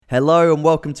Hello and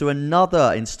welcome to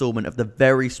another instalment of the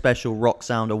very special Rock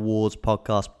Sound Awards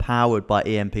podcast powered by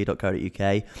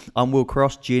emp.co.uk. I'm Will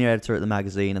Cross, junior editor at the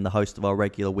magazine and the host of our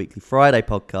regular weekly Friday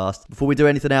podcast. Before we do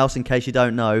anything else, in case you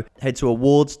don't know, head to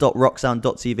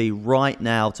awards.rocksound.tv right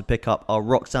now to pick up our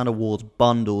Rock Sound Awards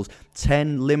bundles,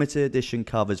 10 limited edition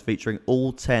covers featuring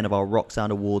all 10 of our Rock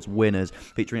Sound Awards winners,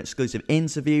 featuring exclusive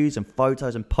interviews and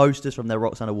photos and posters from their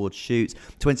Rock Sound Awards shoots,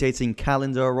 2018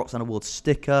 calendar, Rock Sound Awards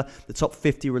sticker, the top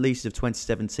 50 releases of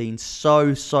 2017,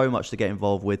 so much to get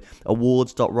involved with.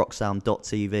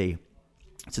 awards.rocksound.tv.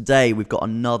 Today we've got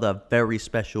another very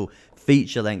special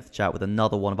feature-length chat with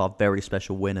another one of our very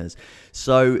special winners.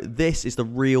 So this is the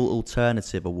Real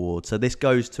Alternative Award. So this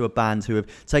goes to a band who have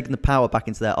taken the power back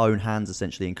into their own hands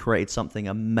essentially and created something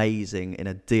amazing in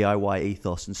a DIY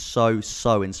ethos and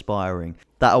so inspiring.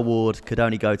 That award could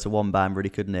only go to one band,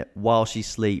 really, couldn't it? While She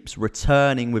Sleeps,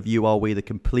 returning with You Are We, the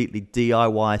completely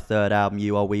DIY third album,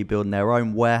 You Are We, building their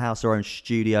own warehouse, their own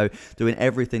studio, doing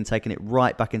everything, taking it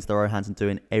right back into their own hands and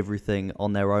doing everything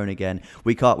on their own again.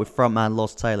 We caught up with frontman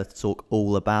Loz Taylor to talk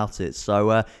all about it.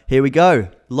 So here we go.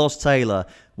 Loz Taylor,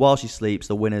 While She Sleeps,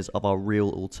 the winners of our Real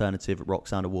Alternative Rock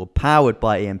Sound Award, powered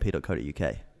by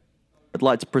emp.co.uk. I'd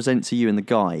like to present to you and the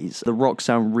guys the Rock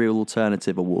Sound Real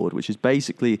Alternative Award, which is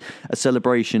basically a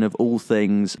celebration of all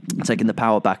things taking the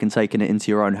power back and taking it into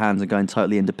your own hands and going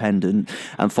totally independent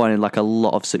and finding like a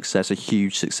lot of success, a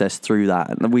huge success through that.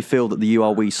 And we feel that the You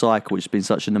Are We cycle, which has been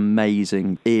such an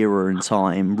amazing era and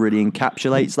time, really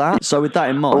encapsulates that. So with that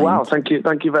in mind... Oh, wow, thank you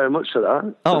very much for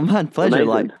that. Oh man, pleasure.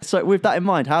 Amazing. So with that in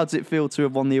mind, how does it feel to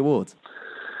have won the award?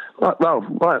 Well,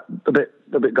 a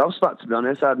bit gobsmacked, to be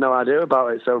honest. I had no idea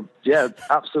about it. So, yeah,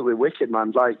 absolutely wicked,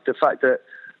 man. Like, the fact that,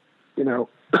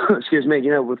 excuse me,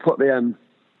 we put the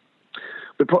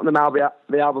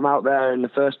album out there in the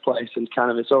first place, and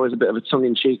kind of it's always a bit of a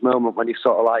tongue-in-cheek moment when you're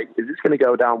sort of like, is this going to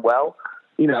go down well?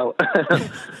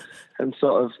 and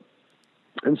sort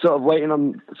of waiting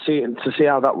on to see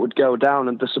how that would go down,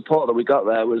 and the support that we got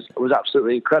there was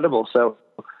absolutely incredible. So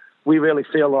we really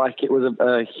feel like it was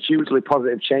a hugely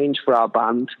positive change for our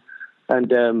band.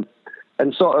 And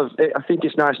sort of, I think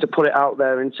it's nice to put it out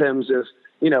there in terms of,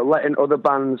 letting other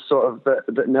bands sort of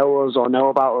that know us or know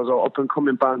about us, or up and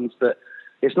coming bands, that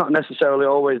it's not necessarily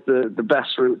always the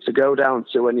best route to go down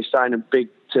to when you're signing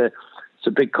to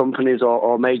big companies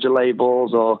or major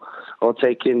labels or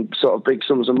taking sort of big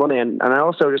sums of money. And I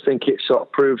also just think it sort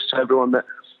of proves to everyone that,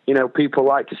 people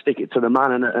like to stick it to the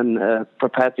man and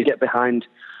prepared to get behind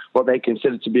what they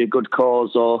consider to be a good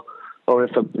cause, or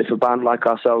if a band like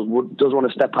ourselves does want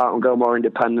to step out and go more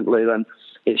independently, then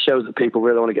it shows that people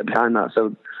really want to get behind that.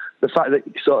 So the fact that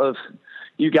sort of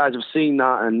you guys have seen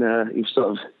that and you've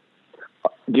sort of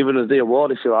given us the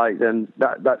award, if you like, then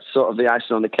that's sort of the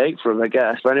icing on the cake for us, I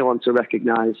guess. For anyone to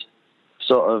recognise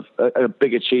sort of a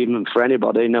big achievement for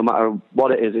anybody, no matter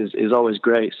what it is always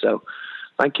great. So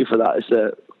thank you for that. It's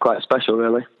quite special,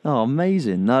 really. Oh,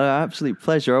 amazing. No, absolute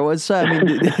pleasure. I would say,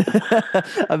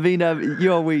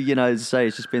 You Are We, as I say,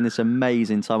 it's just been this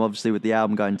amazing time, obviously, with the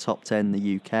album going top 10 in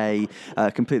the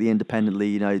UK, completely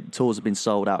independently. Tours have been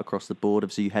sold out across the board.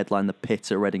 Obviously, you headline the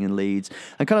Pit at Reading and Leeds.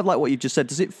 And kind of like what you've just said,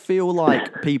 does it feel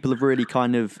like people have really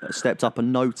kind of stepped up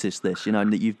and noticed this,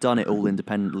 and that you've done it all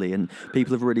independently and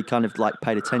people have really kind of like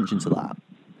paid attention to that?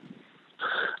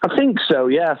 I think so,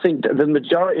 yeah. I think the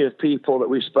majority of people that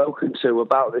we've spoken to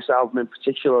about this album in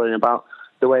particular and about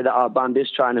the way that our band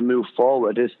is trying to move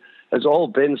forward has all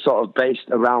been sort of based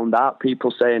around that.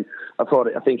 People saying, I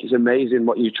think it's amazing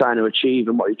what you're trying to achieve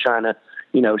and what you're trying to,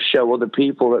 show other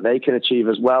people that they can achieve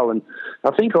as well. And I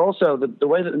think also the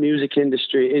way that the music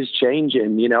industry is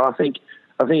changing, I think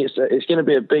it's going to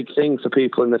be a big thing for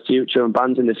people in the future and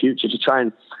bands in the future to try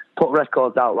and put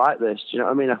records out like this. Do you know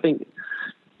what I mean?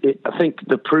 I think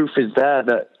the proof is there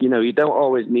that, you don't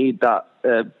always need that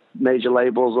major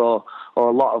labels or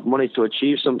a lot of money to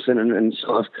achieve something. And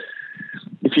sort of,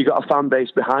 if you've got a fan base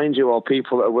behind you or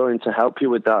people that are willing to help you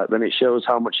with that, then it shows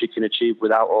how much you can achieve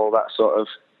without all that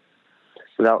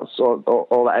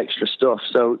all that extra stuff.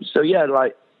 So yeah,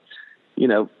 like,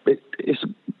 it's a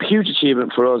huge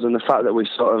achievement for us, and the fact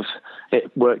that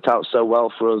it worked out so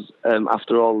well for us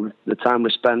after all the time we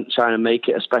spent trying to make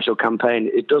it a special campaign,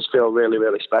 it does feel really,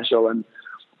 really special. And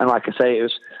like I say, it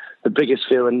was the biggest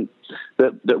feeling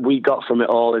that we got from it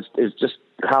all is just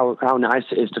how nice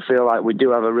it is to feel like we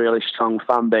do have a really strong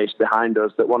fan base behind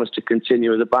us that want us to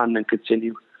continue as a band and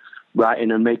continue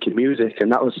writing and making music.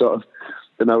 And that was sort of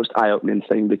the most eye-opening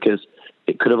thing, because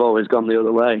it could have always gone the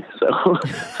other way. So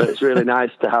it's really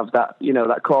nice to have that,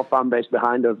 that core fan base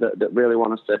behind us that really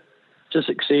want us to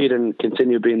succeed and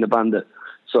continue being the band that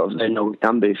sort of they know we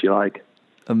can be, if you like.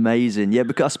 Amazing. Yeah,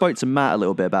 because I spoke to Matt a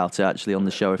little bit about it actually on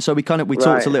the show. So we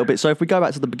talked a little bit. So if we go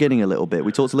back to the beginning a little bit,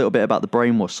 we talked a little bit about the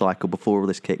brainwash cycle before all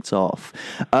this kicked off.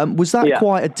 Was that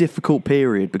quite a difficult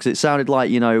period? Because it sounded like,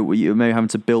 you were maybe having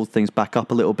to build things back up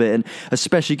a little bit, and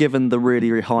especially given the really,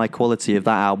 really high quality of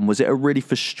that album, was it a really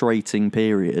frustrating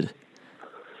period?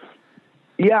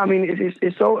 Yeah, I mean,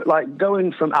 it's all like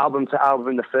going from album to album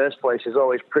in the first place is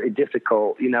always pretty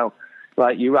difficult.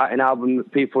 Like you write an album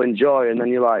that people enjoy, and then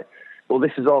you're like, well,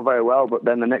 this is all very well, but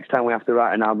then the next time we have to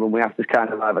write an album, we have to kind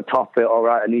of either top it or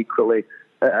write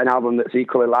an album that's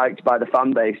equally liked by the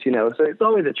fan base, So it's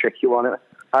always a tricky one.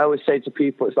 I always say to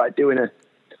people, it's like doing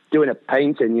a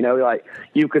painting, like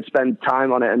you could spend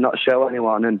time on it and not show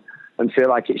anyone and feel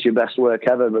like it's your best work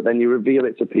ever, but then you reveal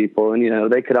it to people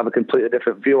and, they could have a completely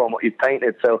different view on what you've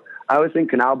painted. So I always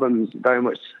think an album is very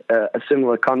much a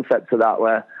similar concept to that,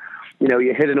 where,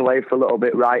 you're hidden away for a little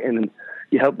bit writing and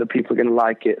you hope that people are going to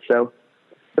like it. So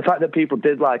the fact that people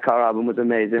did like our album was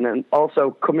amazing. And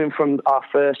also coming from our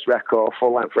first record,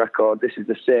 full-length record, This Is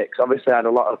the Six, obviously I had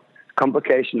a lot of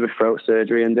complications with throat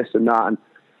surgery and this and that, and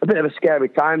a bit of a scary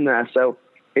time there. So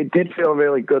it did feel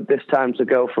really good this time to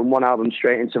go from one album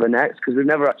straight into the next, because we've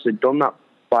never actually done that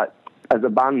like as a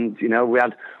band. We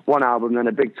had one album, then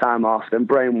a big time off, then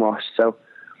Brainwash. So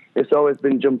it's always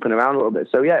been jumping around a little bit.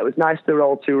 So yeah, it was nice to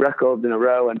roll 2 records in a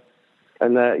row, and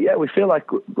we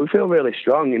feel really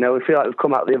strong. We feel like we've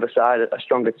come out the other side a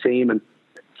stronger team and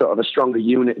sort of a stronger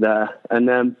unit there.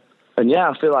 And yeah,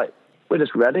 I feel like we're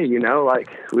just ready. Like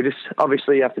we just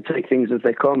obviously have to take things as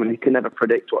they come, and you can never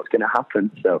predict what's going to happen.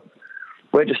 So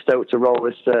we're just stoked to roll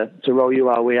this to roll You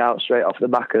Are We Out straight off the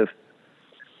back of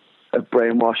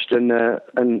Brainwashed, and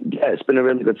yeah, it's been a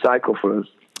really good cycle for us.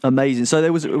 Amazing.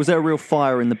 So was there a real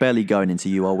fire in the belly going into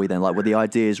You Are We then? Like, were the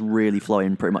ideas really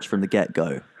flowing pretty much from the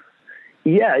get-go?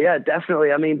 Yeah,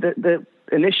 definitely. I mean,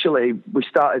 initially we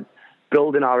started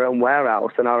building our own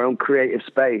warehouse and our own creative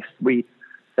space. We,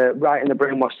 right in the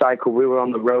Brainwash cycle, we were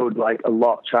on the road like a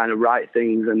lot, trying to write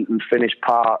things and finish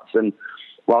parts, and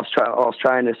whilst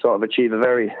trying to sort of achieve a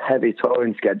very heavy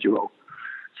touring schedule.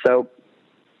 So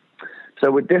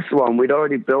with this one, we'd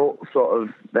already built sort of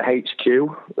the HQ,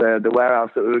 the warehouse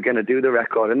that we were going to do the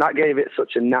record, and that gave it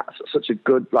such a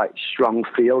good, like, strong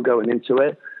feel going into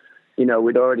it.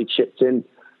 We'd already chipped in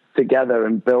together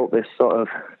and built this sort of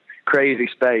crazy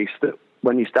space that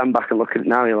when you stand back and look at it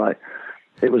now, you're like,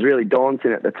 it was really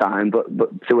daunting at the time, but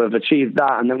to have achieved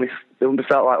that, and then we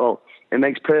felt like, well, it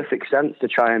makes perfect sense to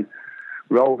try and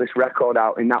roll this record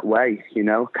out in that way,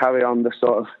 carry on the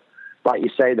sort of, like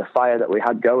you say, the fire that we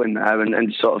had going there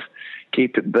and sort of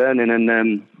keep it burning.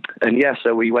 And yeah,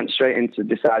 so we went straight into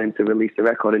deciding to release the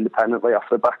record independently off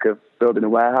the back of building a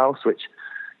warehouse, which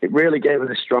it really gave us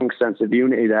a strong sense of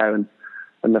unity there, and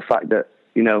the fact that,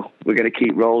 we're going to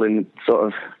keep rolling sort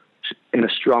of in a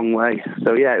strong way.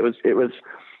 So yeah, it was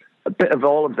a bit of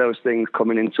all of those things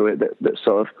coming into it that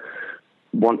sort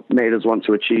of made us want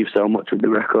to achieve so much with the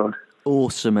record.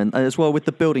 Awesome. And as well with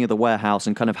the building of the warehouse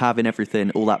and kind of having everything,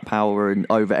 all that power and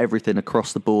over everything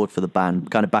across the board for the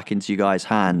band kind of back into you guys'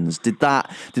 hands, did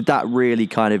that really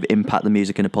kind of impact the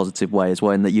music in a positive way as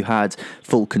well, in that you had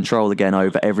full control again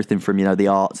over everything from, the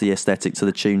art to the aesthetic to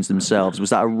the tunes themselves?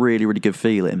 Was that a really, really good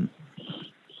feeling?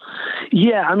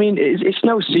 Yeah, I mean, it's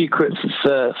no secret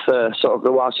for sort of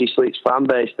the While She Sleeps fan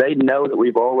base. They know that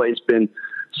we've always been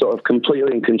sort of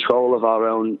completely in control of our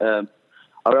own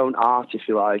art, if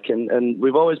you like, and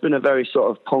we've always been a very sort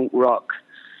of punk rock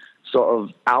sort of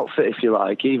outfit, if you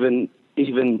like. Even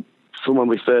from when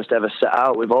we first ever set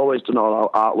out, we've always done all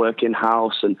our artwork in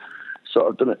house and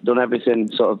sort of done everything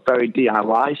sort of very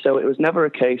DIY. So it was never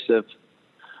a case of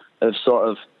sort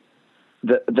of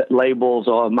the labels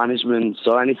or management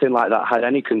or anything like that had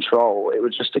any control. It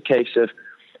was just a case of,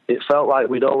 it felt like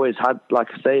we'd always had, like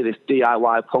I say, this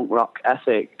DIY punk rock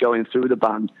ethic going through the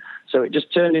band. So it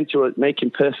just turned into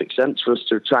making perfect sense for us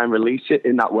to try and release it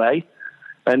in that way.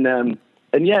 And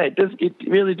yeah, it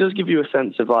really does give you a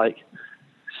sense of like,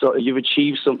 sort of you've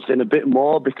achieved something a bit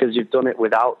more because you've done it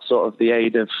without sort of the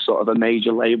aid of sort of a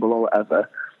major label or whatever.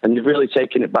 And you've really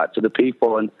taken it back to the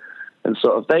people, and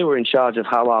sort of they were in charge of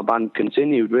how our band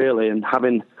continued, really, and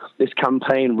having this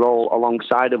campaign roll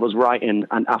alongside of us writing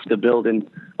and after building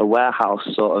a warehouse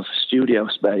sort of studio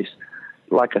space.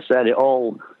 Like I said, it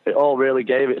all really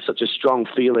gave it such a strong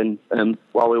feeling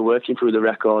while we were working through the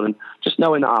record, and just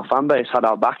knowing that our fan base had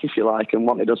our back, if you like, and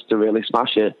wanted us to really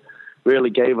smash it,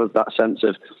 really gave us that sense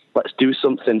of, let's do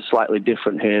something slightly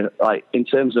different here. Like in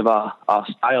terms of our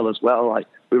style as well, like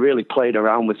we really played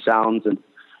around with sounds and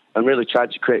really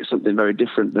tried to create something very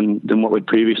different than what we'd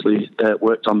previously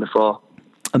worked on before.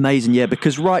 Amazing, yeah,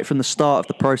 because right from the start of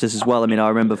the process as well, I mean, I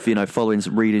remember, following,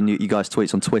 reading you guys'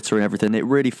 tweets on Twitter and everything, it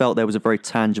really felt there was a very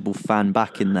tangible fan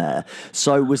back in there.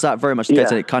 So was that very much the case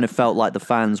that it kind of felt like the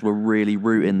fans were really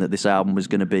rooting that this album was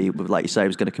going to be, like you say,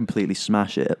 was going to completely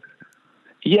smash it?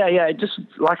 Yeah, it just,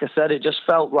 like I said, it just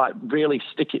felt like really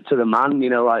stick it to the man,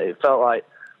 like it felt like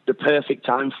the perfect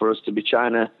time for us to be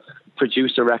trying to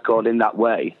produce a record in that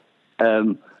way.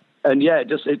 And yeah,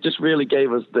 it just really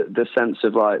gave us the sense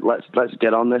of like, let's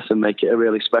get on this and make it a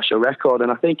really special record.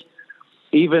 And I think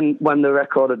even when the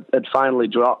record had finally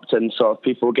dropped and sort of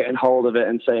people were getting hold of it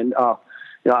and saying, a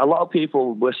lot of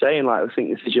people were saying like, I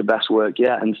think this is your best work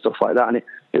yet and stuff like that. And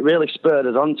it really spurred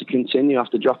us on to continue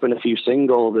after dropping a few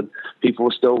singles, and people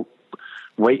were still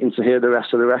waiting to hear the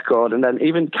rest of the record. And then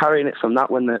even carrying it from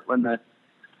that, when the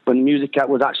music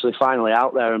was actually finally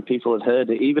out there and people had heard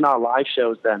it, even our live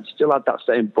shows then still had that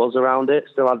same buzz around it,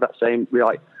 still had that same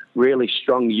really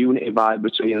strong unity vibe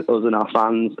between us and our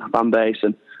fan base.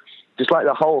 And just like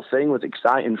the whole thing was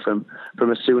exciting from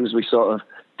as soon as we sort of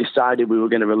decided we were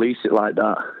going to release it like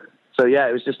that. So yeah,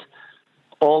 it was just,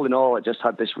 all in all, it just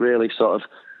had this really sort of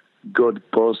good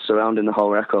buzz surrounding the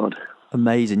whole record.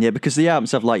 Amazing, yeah, because the album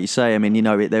stuff, like you say, I mean,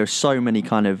 there are so many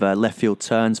kind of left field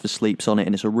turns for Sleeps on it,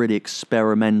 and it's a really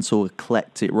experimental,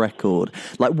 eclectic record.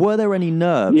 Like, were there any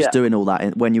nerves doing all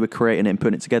that when you were creating it and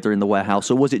putting it together in the warehouse,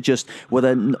 or was it just, with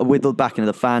the backing of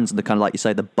the fans and the kind of, like you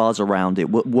say, the buzz around it,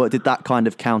 did that kind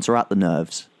of counteract the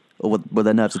nerves, or were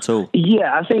there nerves at all?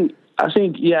 Yeah, I think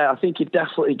it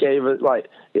definitely gave it, like,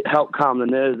 it helped calm the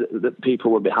nerves that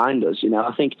people were behind us.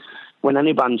 I think when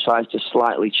any band tries to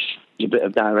slightly change a bit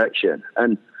of direction,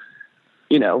 and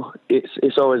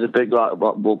it's always a big like,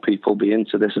 what will people be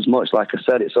into this as much? Like I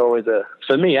said, it's always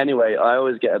for me anyway, I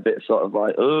always get a bit sort of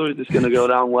like, oh, is this going to go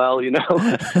down well?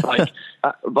 Like,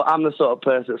 but I'm the sort of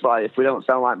person that's like, if we don't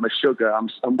sound like my sugar, I'm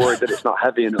worried that it's not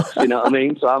heavy enough. You know what I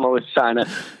mean? So I'm always trying to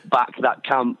back that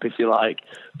camp, if you like.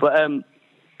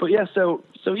 But yeah, so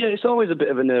yeah, it's always a bit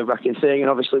of a nerve-wracking thing.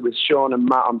 And obviously with Sean and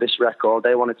Matt on this record,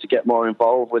 they wanted to get more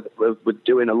involved with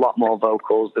doing a lot more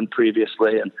vocals than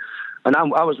previously. And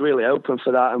I was really open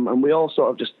for that. And we all sort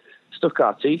of just stuck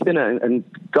our teeth in it and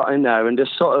got in there and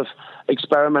just sort of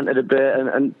experimented a bit.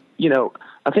 And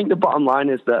I think the bottom line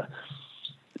is that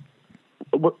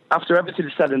after everything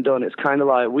is said and done, it's kind of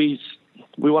like we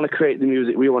want to create the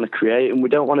music we want to create, and we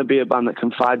don't want to be a band that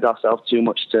confines ourselves too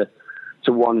much to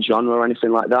one genre or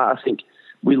anything like that. I think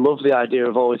we love the idea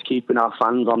of always keeping our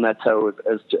fans on their toes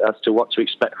as to what to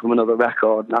expect from another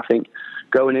record. And I think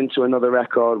going into another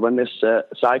record, when this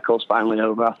cycle's finally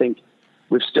over, I think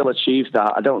we've still achieved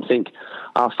that. I don't think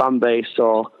our fan base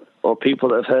or people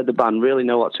that have heard the band really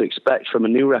know what to expect from a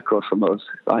new record from us.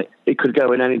 Like, it could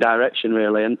go in any direction,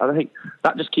 really. And I think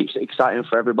that just keeps it exciting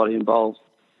for everybody involved.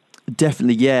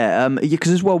 Definitely, yeah.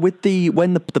 Because as well, when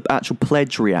the actual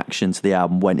pledge reaction to the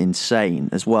album went insane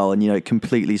as well, and it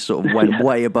completely sort of went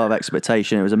way above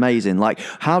expectation. It was amazing. Like,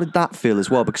 how did that feel as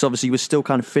well? Because obviously you were still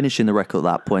kind of finishing the record at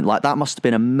that point. Like, that must have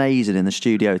been amazing in the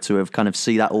studio to have kind of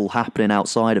see that all happening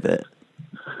outside of it.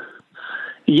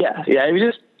 Yeah. It was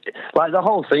just like the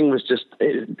whole thing was just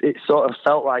it sort of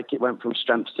felt like it went from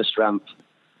strength to strength.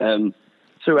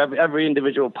 Through every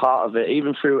individual part of it,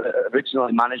 even through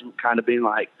originally management kind of being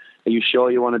like, are you sure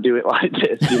you want to do it like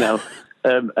this?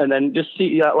 And then just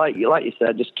see, like you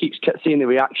said, just kept seeing the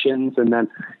reactions, and then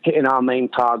hitting our main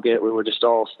target. We were just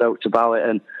all stoked about it,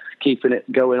 and keeping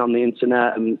it going on the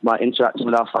internet and like interacting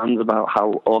with our fans about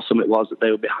how awesome it was that they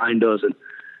were behind us. And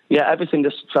yeah, everything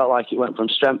just felt like it went from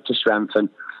strength to strength. And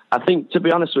I think, to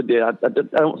be honest with you, I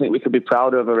don't think we could be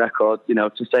prouder of a record,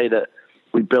 to say that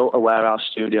we built a warehouse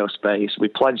studio space, we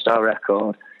pledged our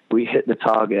record, we hit the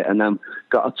target, and then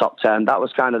got a top 10. That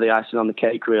was kind of the icing on the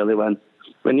cake, really, when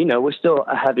we're still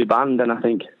a heavy band, and I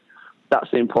think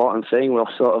that's the important thing. We're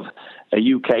sort of a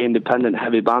UK independent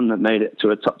heavy band that made it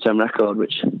to a top 10 record,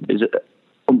 which is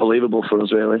unbelievable for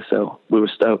us, really. So we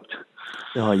were stoked.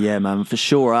 Oh yeah, man, for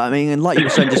sure. I mean, and like you were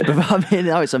saying just before,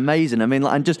 it's amazing. I mean,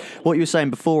 and just what you were saying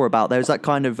before about there's that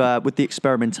kind of with the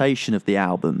experimentation of the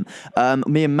album.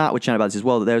 Me and Matt were chatting about this as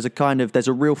well. That there's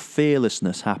a real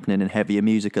fearlessness happening in heavier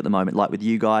music at the moment, like with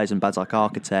you guys and bands like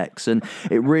Architects, and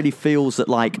it really feels that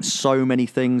like so many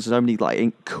things, so many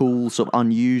like cool, sort of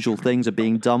unusual things are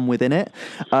being done within it.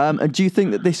 And do you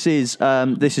think that this is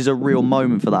a real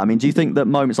moment for that? I mean, do you think that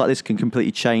moments like this can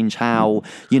completely change how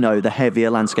the heavier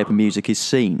landscape of music is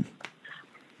seen?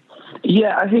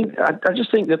 Yeah, I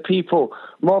just think that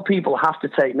more people have to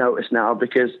take notice now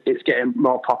because it's getting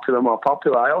more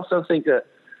popular. I also think that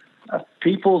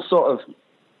people sort of,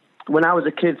 when I was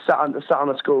a kid sat on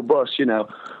a school bus,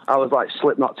 I was like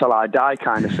Slipknot till I die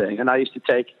kind of thing. And I used to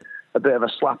take a bit of a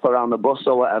slap around the bus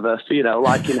or whatever, for, you know,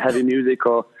 like in heavy music,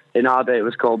 or in our day it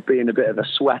was called being a bit of a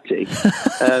sweaty.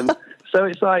 So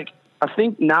it's like, I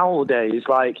think nowadays,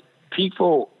 like,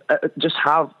 people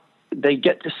they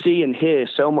get to see and hear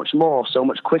so much more, so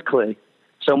much quicker,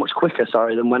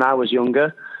 than when I was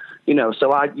younger. You know,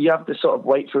 so you have to sort of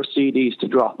wait for CDs to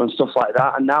drop and stuff like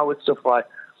that. And now with stuff like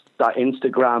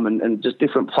Instagram and just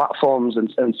different platforms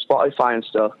and Spotify and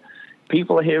stuff,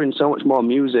 people are hearing so much more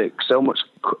music, so much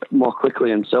more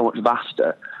quickly and so much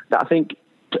vaster, that I think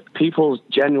people's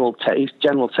general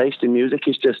taste in music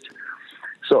is just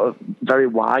sort of very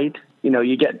wide. You know,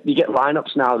 you get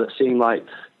lineups now that seem like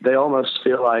they almost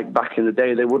feel like back in the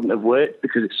day they wouldn't have worked,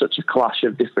 because it's such a clash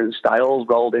of different styles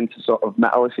rolled into sort of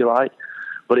metal, if you like.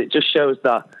 But it just shows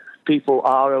that people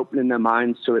are opening their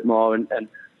minds to it more, and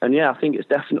yeah, I think it's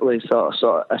definitely sort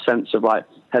of a sense of like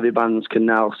heavy bands can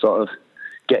now sort of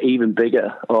get even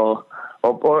bigger, or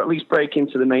at least break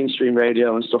into the mainstream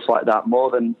radio and stuff like that more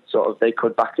than sort of they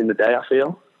could back in the day, I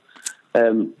feel.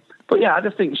 But yeah, I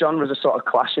just think genres are sort of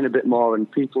clashing a bit more, and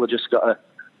people have just got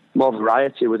more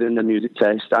variety within their music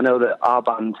taste. I know that our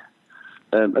band,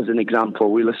 as an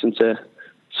example, we listen to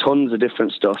tons of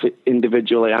different stuff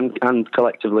individually and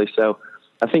collectively. So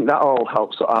I think that all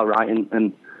helps our writing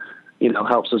and, you know,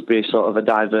 helps us be sort of a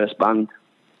diverse band.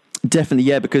 Definitely,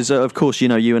 yeah, because of course, you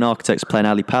know, you and Architects are playing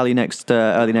Ali Pali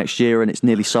early next year, and it's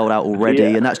nearly sold out already,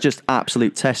 and that's just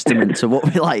absolute testament to what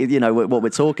we like, you know, what we're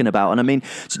talking about. And I mean,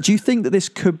 so do you think that this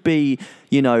could be,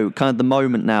 you know, kind of the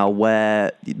moment now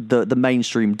where the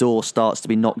mainstream door starts to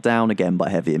be knocked down again by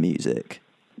heavier music?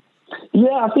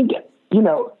 Yeah, I think, you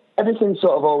know, everything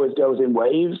sort of always goes in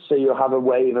waves. So you'll have a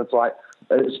wave of like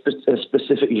a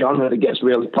specific genre that gets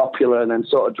really popular and then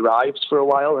sort of drives for a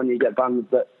while, and you get bands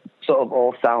that sort of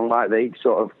all sound like they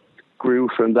sort of grew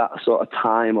from that sort of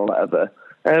time or whatever.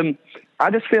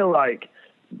 I just feel like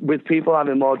with people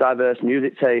having more diverse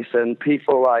music tastes, and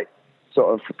people like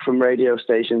sort of from radio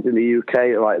stations in the UK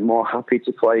are like more happy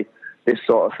to play this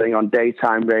sort of thing on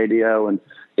daytime radio, and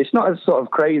it's not as sort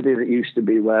of crazy as it used to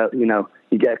be, where, you know,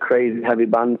 you get a crazy heavy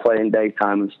band playing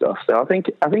daytime and stuff. So I think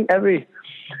every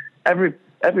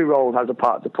role has a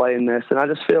part to play in this, and I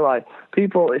just feel like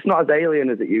people, it's not as alien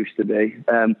as it used to be,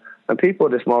 and people are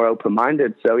just more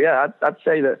open-minded. So yeah, I'd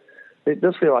say that it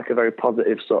does feel like a very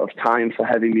positive sort of time for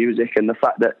heavy music, and the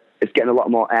fact that it's getting a lot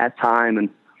more airtime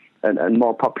and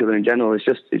more popular in general is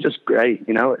just great.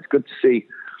 You know, it's good to see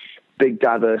big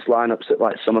diverse lineups at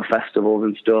like summer festivals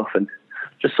and stuff, and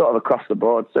just sort of across the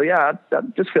board. So yeah,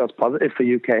 that just feels positive for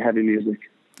UK heavy music.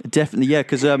 Definitely, yeah,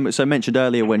 because so I mentioned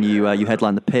earlier when you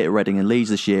headlined the Pit at Reading and Leeds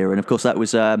this year, and of course that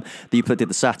was you did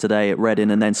the Saturday at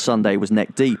Reading, and then Sunday was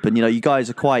Neck Deep, and you know, you guys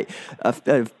are quite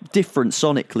different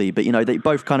sonically, but you know, they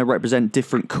both kind of represent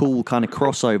different cool kind of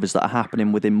crossovers that are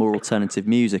happening within more alternative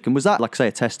music. And was that, like I say,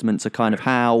 a testament to kind of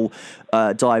how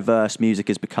diverse music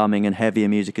is becoming and heavier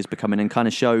music is becoming, and kind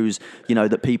of shows, you know,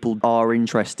 that people are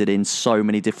interested in so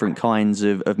many different kinds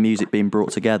of music being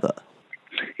brought together?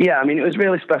 Yeah, I mean, it was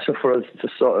really special for us to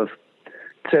sort of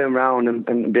turn around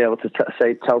and be able to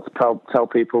tell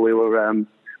people we were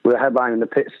headlining the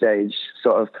Pit stage.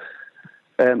 Sort of,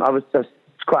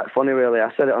 it's quite funny, really.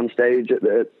 I said it on stage at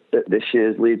this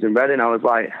year's Leeds and Reading. I was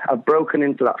like, I've broken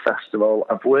into that festival.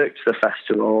 I've worked the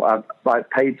festival. I've like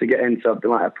paid to get in, so I've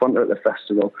been like a punter at the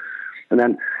festival. And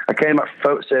then I came back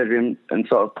from Folk Surgery and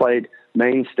sort of played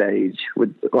main stage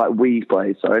with, like, we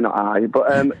played, sorry, not I.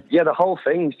 But yeah, the whole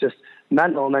thing's just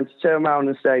mental. And then to turn around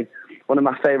and say one of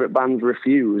my favourite bands,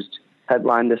 Refused,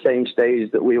 headlined the same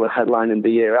stage that we were headlining the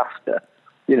year after.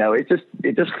 You know, it just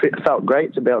felt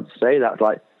great to be able to say that.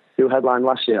 Like, who headlined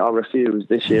last year? Oh, Refused.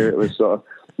 This year it was sort of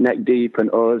Neck Deep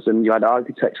and us, and you had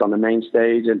Architects on the main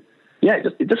stage, and yeah,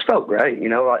 it just felt great. You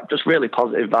know, like just really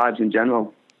positive vibes in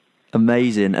general.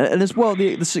 Amazing. And as well,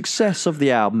 the success of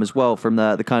the album as well, from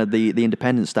the kind of the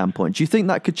independent standpoint, do you think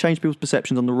that could change people's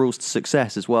perceptions on the rules to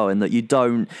success as well, in that you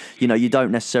don't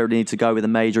necessarily need to go with a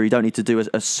major, you don't need to do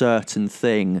a certain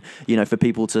thing, you know, for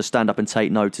people to stand up and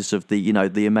take notice of the, you know,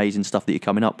 the amazing stuff that you're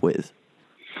coming up with?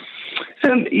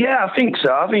 Yeah, I think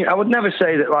so. I mean, I would never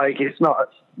say that, like, it's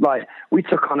not, like, we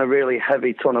took on a really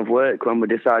heavy ton of work when we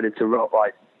decided to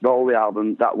roll the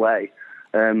album that way,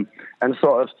 and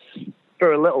sort of,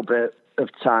 for a little bit of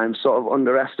time, sort of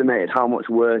underestimated how much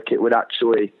work it would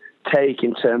actually take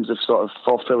in terms of sort of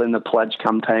fulfilling the pledge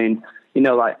campaign. You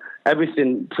know, like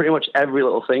everything, pretty much every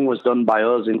little thing was done by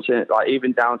us, like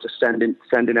even down to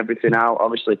sending everything out.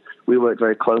 Obviously, we worked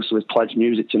very closely with Pledge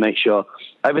Music to make sure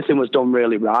everything was done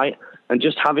really right. And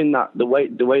just having that, the way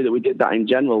that we did that in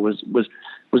general was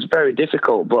very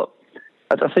difficult. But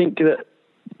I think that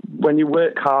when you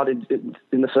work hard in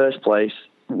the first place,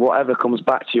 whatever comes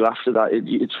back to you after that,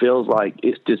 it feels like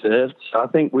it's deserved. So I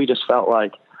think we just felt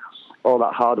like all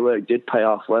that hard work did pay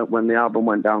off when the album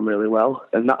went down really well.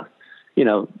 And that,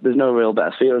 there's no real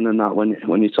better feeling than that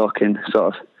when you're talking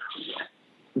sort of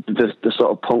the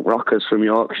sort of punk rockers from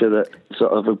Yorkshire that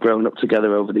sort of have grown up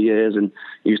together over the years and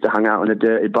used to hang out in a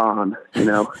dirty barn,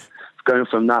 going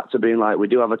from that to being like, we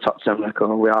do have a top 10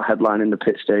 record, we are headlining the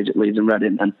Pit Stage at Leeds and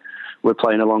Reading, and we're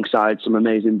playing alongside some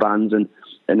amazing bands and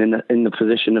in the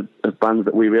position of bands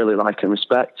that we really like and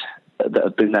respect that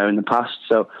have been there in the past.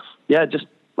 So yeah, just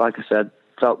like I said,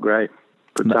 felt great.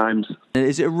 Good times.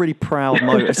 Is it a really proud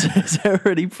moment? Is it a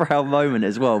really proud moment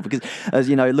as well? Because, as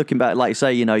you know, looking back, like you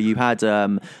say, you had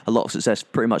a lot of success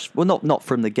pretty much, well, not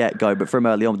from the get-go, but from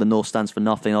early on. The North Stands for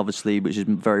Nothing, obviously, which is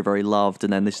very, very loved.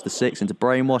 And then this is the Six into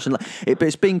Brainwash. And but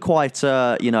it's been quite,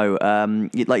 like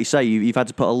you say, you've had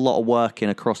to put a lot of work in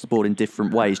across the board in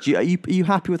different ways. Are you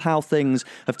happy with how things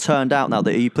have turned out now?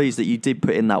 Are you pleased that you did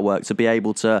put in that work to be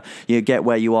able to get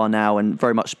where you are now and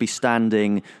very much be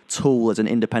standing tall as an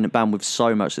independent band with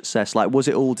so much success? Like, does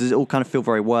it all kind of feel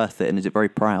very worth it, and is it very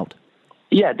proud?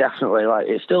 Yeah, definitely. Like,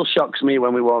 it still shocks me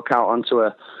when we walk out onto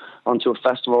a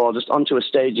festival or just onto a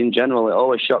stage in general. It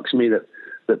always shocks me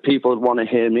that people would want to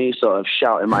hear me sort of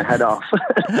shouting my head off.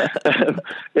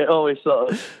 It's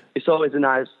always a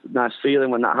nice feeling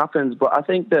when that happens. But I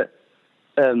think that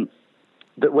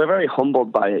we're very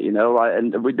humbled by it,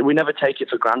 and we never take it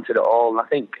for granted at all. And I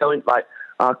think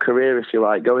our career, if you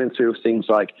like, going through things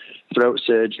like throat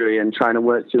surgery and trying to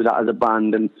work through that as a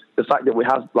band, and the fact that we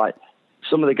have, like,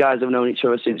 some of the guys have known each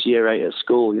other since year 8 at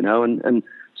school, and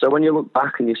so when you look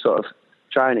back and you sort of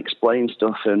try and explain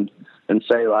stuff and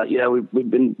say, like, we've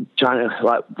been trying to,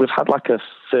 like, we've had like a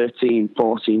 13,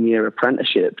 14 year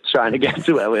apprenticeship trying to get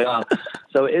to where we are.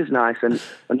 So it is nice, and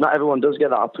not everyone does get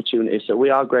that opportunity. So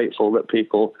we are grateful that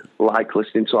people like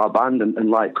listening to our band and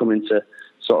like coming to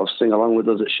sort of sing along with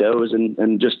us at shows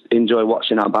and just enjoy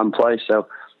watching our band play. So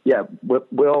yeah,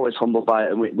 we're always humbled by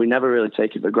it, and we never really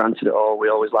take it for granted at all. We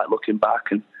always like looking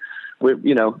back, and we,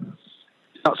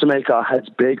 not to make our heads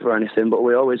big or anything, but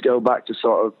we always go back to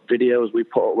sort of videos we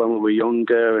put up when we were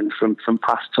younger and from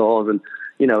past tours, and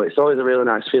it's always a really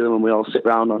nice feeling when we all sit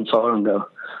around on tour and go,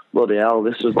 bloody hell,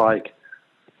 this was like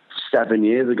 7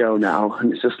 years ago now,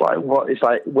 and it's just like, what? It's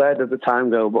like, where does the time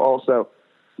go? But also,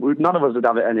 none of us would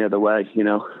have it any other way.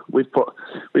 We put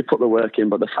the work in,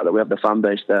 but the fact that we have the fan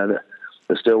base there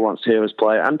that still wants to hear us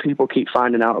play, and people keep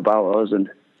finding out about us, and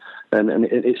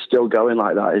it's still going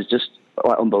like that, is just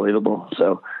like unbelievable.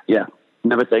 So yeah,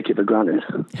 never take it for granted.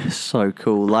 So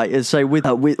cool. Like, so with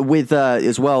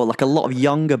as well, like a lot of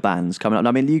younger bands coming up.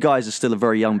 I mean, you guys are still a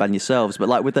very young band yourselves, but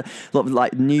like with a lot of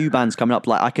like new bands coming up,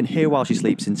 like I can hear While She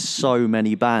Sleeps in so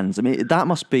many bands. I mean, that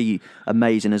must be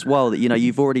amazing as well, that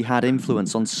you've already had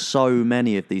influence on so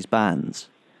many of these bands.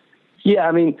 Yeah,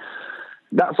 I mean,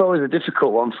 that's always a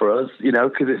difficult one for us,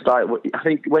 because it's like, I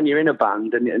think when you're in a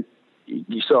band and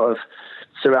you sort of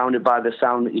surrounded by the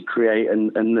sound that you create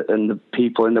and the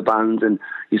people in the band, and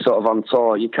you're sort of on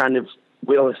tour,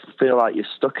 we always feel like you're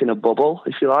stuck in a bubble,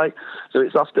 if you like. So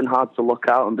it's often hard to look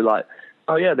out and be like,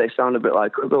 oh yeah, they sound a bit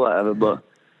like us or whatever. But,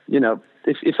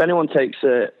 if anyone takes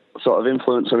a sort of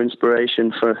influence or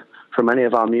inspiration from any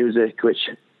of our music, which,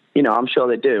 I'm sure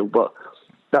they do, but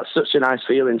that's such a nice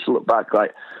feeling to look back.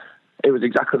 Like, it was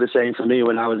exactly the same for me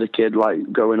when I was a kid,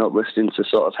 like growing up listening to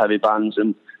sort of heavy bands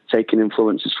and taking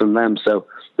influences from them. So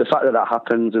the fact that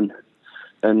happens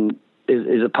and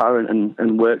is apparent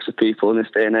and works for people in this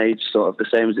day and age, sort of the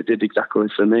same as it did exactly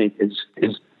for me,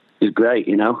 is great,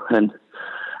 And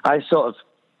I sort of,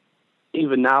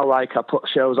 even now, like, I put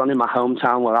shows on in my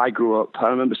hometown where I grew up. I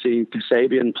remember seeing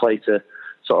Kasabian play to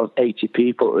sort of 80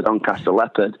 people at Doncaster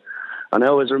Leopard. And I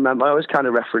always kind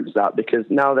of reference that, because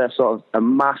now they're sort of a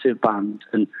massive band.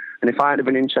 And if I had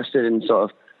been interested in sort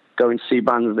of going to see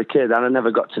bands as a kid, and I never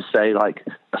got to say, like,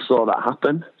 I saw that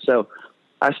happen. So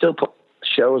I still put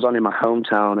shows on in my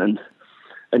hometown and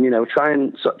try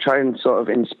and sort of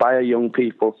inspire young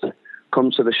people to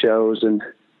come to the shows and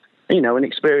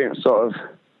experience sort of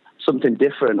something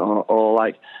different, or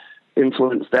like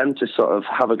influence them to sort of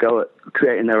have a go at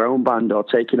creating their own band or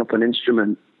taking up an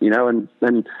instrument,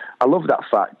 and I love that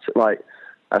fact. Like,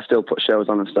 I still put shows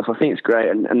on and stuff. I think it's great,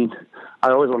 and I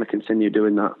always want to continue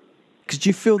doing that. Because do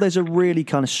you feel there's a really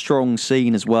kind of strong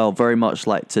scene as well, very much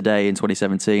like today in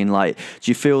 2017? Like,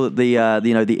 do you feel that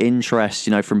the interest,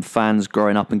 from fans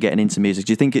growing up and getting into music,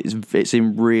 do you think it's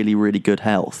in really, really good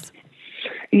health?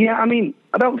 Yeah, I mean,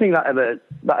 I don't think that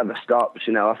ever stops.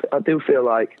 I do feel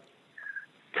like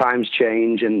times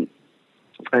change and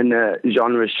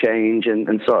genres change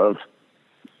and sort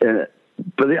of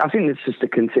I think it's just a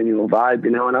continual vibe,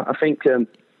 you know. And I think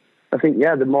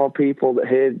yeah, the more people that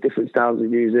hear different styles of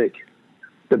music,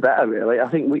 the better. Really, I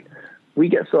think we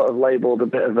get sort of labelled a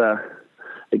bit of a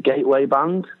gateway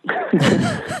band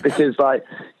because like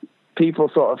people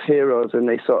sort of hear us and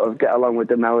they sort of get along with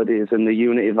the melodies and the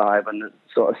Unity vibe and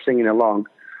sort of singing along,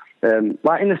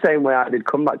 like in the same way I did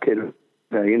Comeback Kid.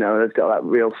 You know, it's got that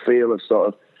real feel of sort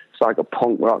of, it's like a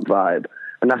punk rock vibe,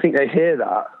 and I think they hear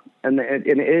that. And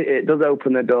it does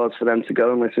open the doors for them to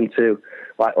go and listen to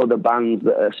like other bands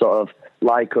that are sort of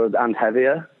like us and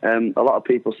heavier. A lot of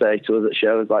people say to us at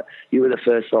shows like, you were the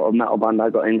first sort of metal band I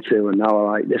got into, and now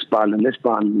I like this band and this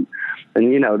band.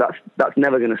 And you know, that's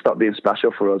never going to stop being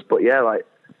special for us. But yeah, like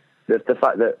the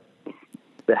fact that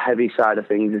the heavy side of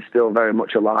things is still very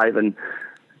much alive, and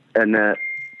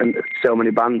so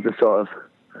many bands are sort of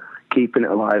keeping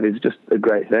it alive is just a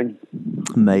great thing.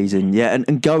 Amazing. Yeah,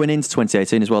 and going into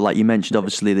 2018 as well, like you mentioned,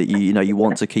 obviously that you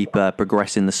want to keep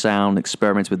progressing the sound,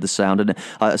 experiment with the sound. And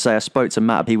I spoke to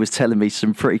Matt. He was telling me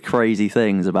some pretty crazy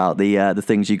things about the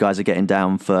things you guys are getting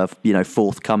down for, you know,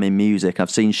 forthcoming music.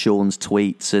 I've seen Sean's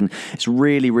tweets, and it's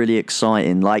really, really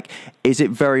exciting. Like, is it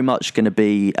very much going to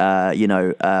be,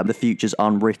 the future's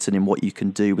unwritten in what you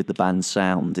can do with the band's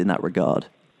sound in that regard?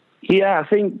 Yeah, I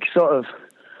think sort of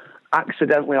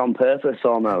accidentally on purpose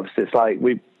almost. It's like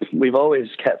we've always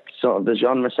kept sort of the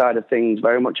genre side of things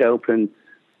very much open,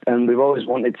 and we've always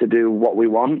wanted to do what we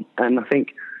want. And I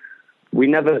think we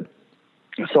never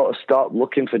sort of stopped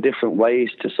looking for different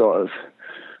ways to sort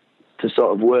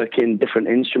of work in different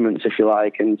instruments, if you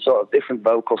like, and sort of different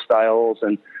vocal styles,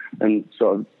 and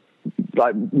sort of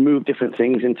like move different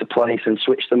things into place and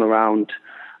switch them around.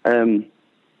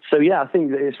 So yeah, I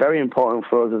think that it's very important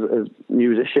for us as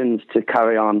musicians to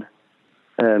carry on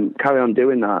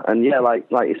doing that. And yeah, like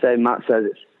you say, Matt says,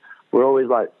 we're always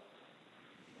like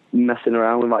messing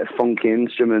around with like funky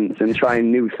instruments and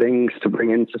trying new things to bring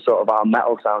into sort of our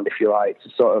metal sound, if you like, to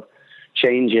sort of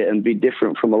change it and be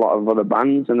different from a lot of other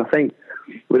bands. And I think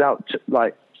without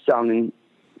like sounding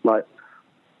like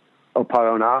up our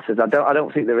own asses, I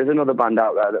don't think there is another band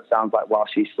out there that sounds like While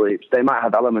She Sleeps. They might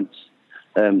have elements,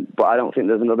 but I don't think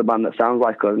there's another band that sounds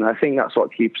like us. And I think that's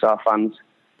what keeps our fans,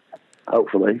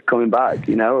 hopefully, coming back.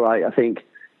 You know, like I think,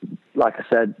 like I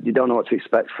said, you don't know what to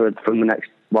expect from the next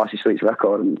While She Sleeps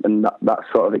record, and that's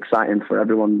sort of exciting for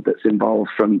everyone that's involved,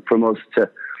 from us to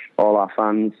all our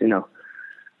fans. You know,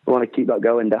 we want to keep that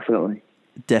going, definitely.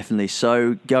 Definitely.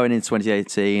 So going into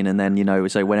 2018, and then, you know,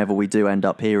 so whenever we do end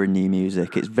up hearing new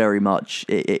music, it's very much,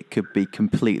 it could be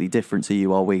completely different to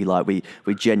you, or we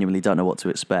genuinely don't know what to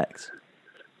expect.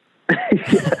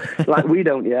 Yeah, like we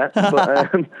don't yet,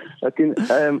 but I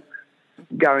can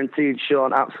guaranteed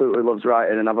Sean absolutely loves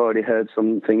writing, and I've already heard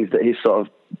some things that he's sort of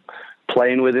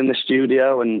playing with in the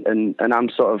studio, and I'm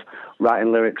sort of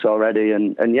writing lyrics already,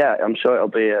 and yeah, I'm sure it'll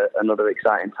be another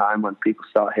exciting time when people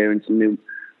start hearing some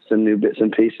new bits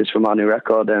and pieces from our new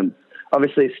record.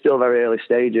 Obviously it's still very early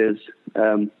stages.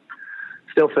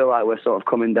 Still feel like we're sort of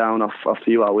coming down off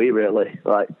You Are We, really.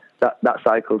 Like that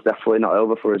cycle's definitely not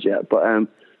over for us yet, but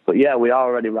yeah, we are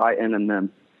already writing,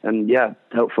 and yeah,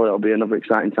 hopefully it'll be another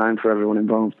exciting time for everyone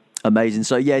involved. Amazing.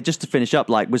 So yeah, just to finish up,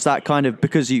 like, was that kind of,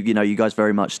 because you guys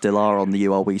very much still are on the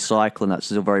You Are We cycle, and that's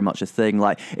still very much a thing,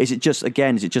 like, is it just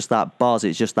that buzz,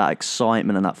 it's just that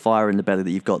excitement and that fire in the belly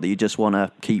that you've got, that you just want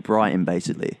to keep writing,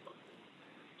 basically?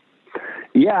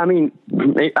 Yeah, I mean,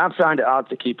 I've found it hard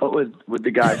to keep up with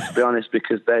the guys, to be honest,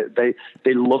 because they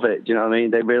love it. Do you know what I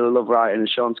mean? They really love writing, and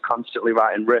Sean's constantly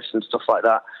writing riffs and stuff like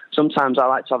that. Sometimes I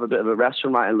like to have a bit of a rest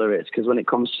from writing lyrics, because when it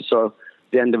comes to sort of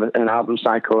the end of an album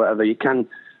cycle or whatever, you can,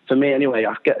 for me anyway,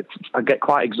 I get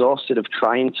quite exhausted of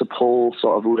trying to pull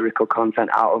sort of lyrical content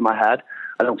out of my head.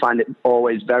 I don't find it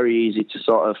always very easy to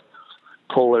sort of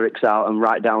pull lyrics out and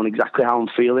write down exactly how I'm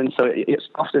feeling. So it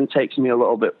often takes me a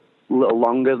little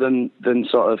longer than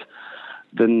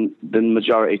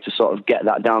majority to sort of get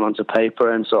that down onto paper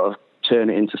and sort of turn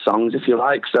it into songs, if you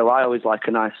like. So I always like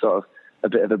a nice sort of a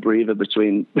bit of a breather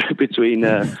between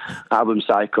album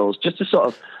cycles, just to sort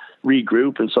of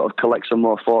regroup and sort of collect some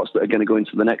more thoughts that are going to go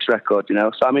into the next record, you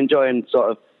know. So I'm enjoying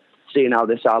sort of seeing how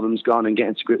this album's gone and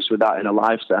getting to grips with that in a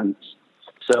live sense.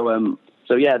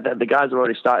 So yeah, the guys have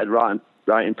already started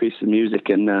writing pieces of music,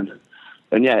 and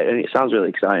yeah, and it sounds really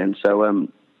exciting. So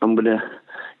I'm gonna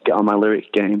get on my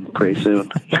lyric game pretty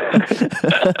soon.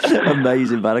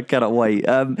 Amazing, man! I cannot wait.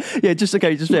 Just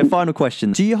a final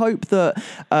question. Do you hope that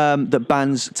that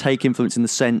bands take influence in the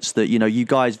sense that, you know, you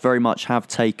guys very much have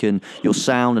taken your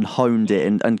sound and honed it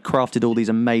and crafted all these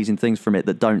amazing things from it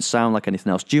that don't sound like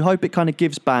anything else? Do you hope it kind of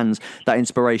gives bands that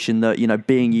inspiration that, you know,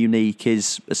 being unique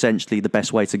is essentially the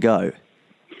best way to go?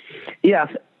 Yeah,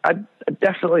 I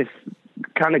definitely,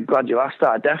 kind of glad you asked that.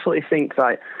 I definitely think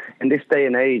that in this day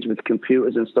and age with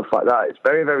computers and stuff like that, it's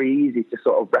very, very easy to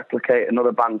sort of replicate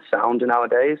another band's sound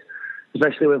nowadays,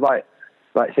 especially with like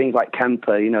things like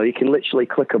Kemper. You know, you can literally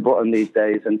click a button these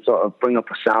days and sort of bring up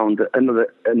a sound that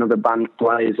another band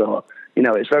plays, or, you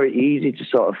know, it's very easy to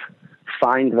sort of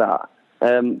find that.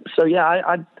 So yeah,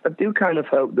 I do kind of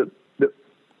hope that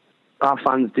our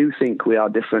fans do think we are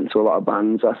different to a lot of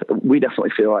bands. We definitely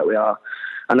feel like we are.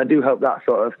 And I do hope that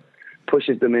sort of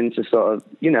pushes them into sort of,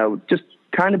 you know, just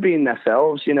kind of being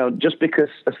themselves. You know, just because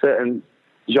a certain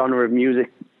genre of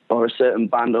music or a certain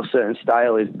band or certain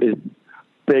style is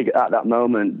big at that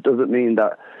moment doesn't mean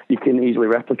that you can easily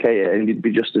replicate it and you'd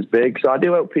be just as big. So I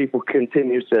do hope people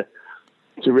continue to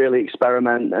really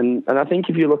experiment. And I think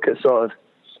if you look at sort of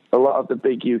a lot of the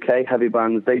big UK heavy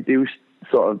bands, they do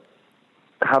sort of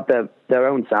have their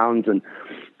own sounds, and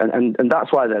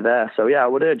that's why they're there. So yeah, I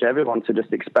would urge everyone to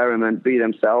just experiment, be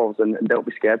themselves, and don't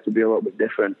be scared to be a little bit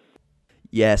different.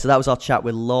 Yeah, so that was our chat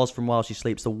with Loz from While She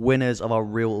Sleeps, the winners of our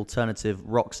Real Alternative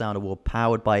Rock Sound Award,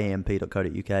 powered by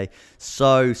emp.co.uk.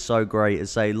 So great.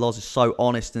 As I say, Loz is so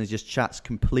honest and just chats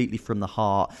completely from the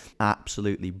heart.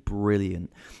 Absolutely brilliant.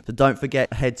 So don't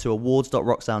forget, head to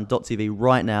awards.rocksound.tv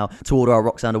right now to order our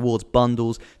Rock Sound Awards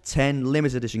bundles. 10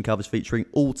 limited edition covers featuring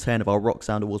all 10 of our Rock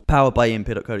Sound Awards, powered by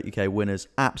emp.co.uk winners.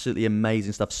 Absolutely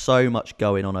amazing stuff. So much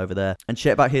going on over there. And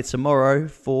check back here tomorrow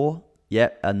for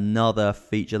yet another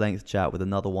feature-length chat with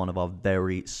another one of our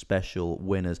very special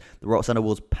winners. The Rock Sound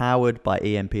Awards, powered by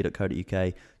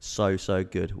emp.co.uk. So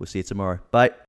good. We'll see you tomorrow. Bye.